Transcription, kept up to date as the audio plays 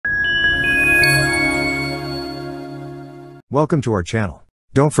Welcome to our channel.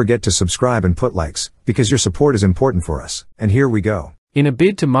 Don't forget to subscribe and put likes, because your support is important for us. And here we go. In a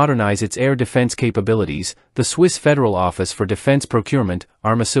bid to modernize its air defense capabilities, the Swiss Federal Office for Defense Procurement,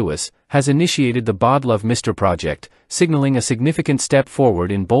 Armasuisse, has initiated the Bodluv MR project, signaling a significant step forward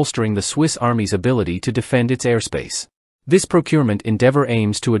in bolstering the Swiss Army's ability to defend its airspace. This procurement endeavor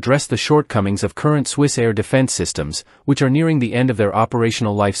aims to address the shortcomings of current Swiss air defense systems, which are nearing the end of their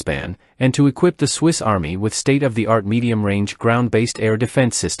operational lifespan, and to equip the Swiss Army with state-of-the-art medium-range ground-based air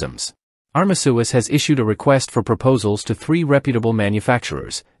defense systems. Armasuisse has issued a request for proposals to 3 reputable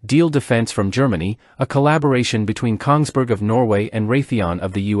manufacturers: Diehl Defense from Germany, a collaboration between Kongsberg of Norway and Raytheon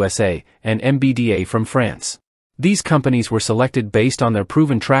of the USA, and MBDA from France. These companies were selected based on their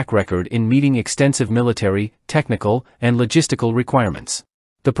proven track record in meeting extensive military, technical, and logistical requirements.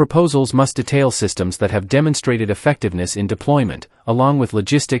 The proposals must detail systems that have demonstrated effectiveness in deployment, along with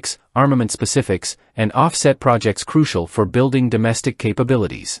logistics, armament specifics, and offset projects crucial for building domestic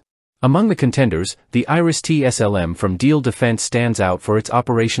capabilities. Among the contenders, the Iris-T SLM from Diehl Defense stands out for its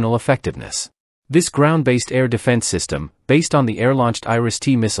operational effectiveness. This ground-based air defense system, based on the air-launched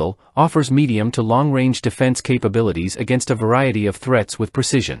Iris-T missile, offers medium to long-range defense capabilities against a variety of threats with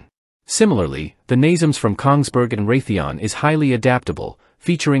precision. Similarly, the NASAMS from Kongsberg and Raytheon is highly adaptable,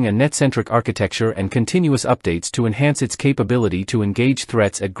 featuring a net-centric architecture and continuous updates to enhance its capability to engage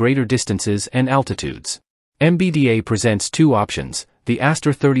threats at greater distances and altitudes. MBDA presents 2 options: the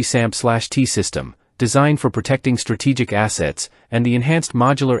Aster 30 SAMP/T system, designed for protecting strategic assets, and the Enhanced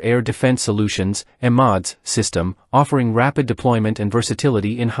Modular Air Defense Solutions (EMODS) system, offering rapid deployment and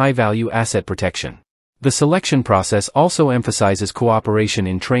versatility in high-value asset protection. The selection process also emphasizes cooperation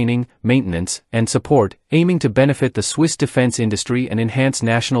in training, maintenance, and support, aiming to benefit the Swiss defense industry and enhance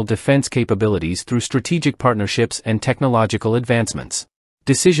national defense capabilities through strategic partnerships and technological advancements.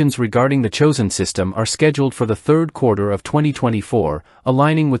 Decisions regarding the chosen system are scheduled for the third quarter of 2024,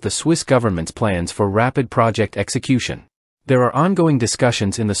 aligning with the Swiss government's plans for rapid project execution. There are ongoing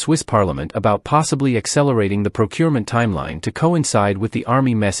discussions in the Swiss Parliament about possibly accelerating the procurement timeline to coincide with the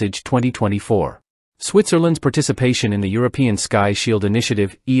Army Message 2024. Switzerland's participation in the European Sky Shield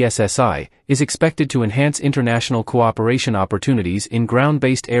Initiative, ESSI, is expected to enhance international cooperation opportunities in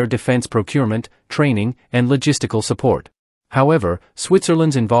ground-based air defense procurement, training, and logistical support. However,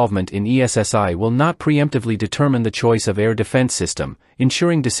 Switzerland's involvement in ESSI will not preemptively determine the choice of air defense system,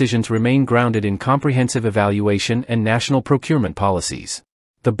 ensuring decisions remain grounded in comprehensive evaluation and national procurement policies.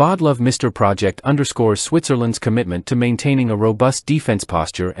 The Bodluv MR project underscores Switzerland's commitment to maintaining a robust defense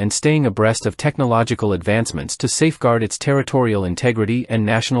posture and staying abreast of technological advancements to safeguard its territorial integrity and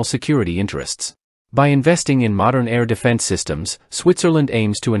national security interests. By investing in modern air defense systems, Switzerland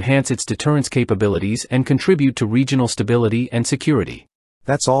aims to enhance its deterrence capabilities and contribute to regional stability and security.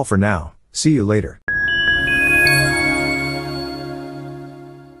 That's all for now. See you later.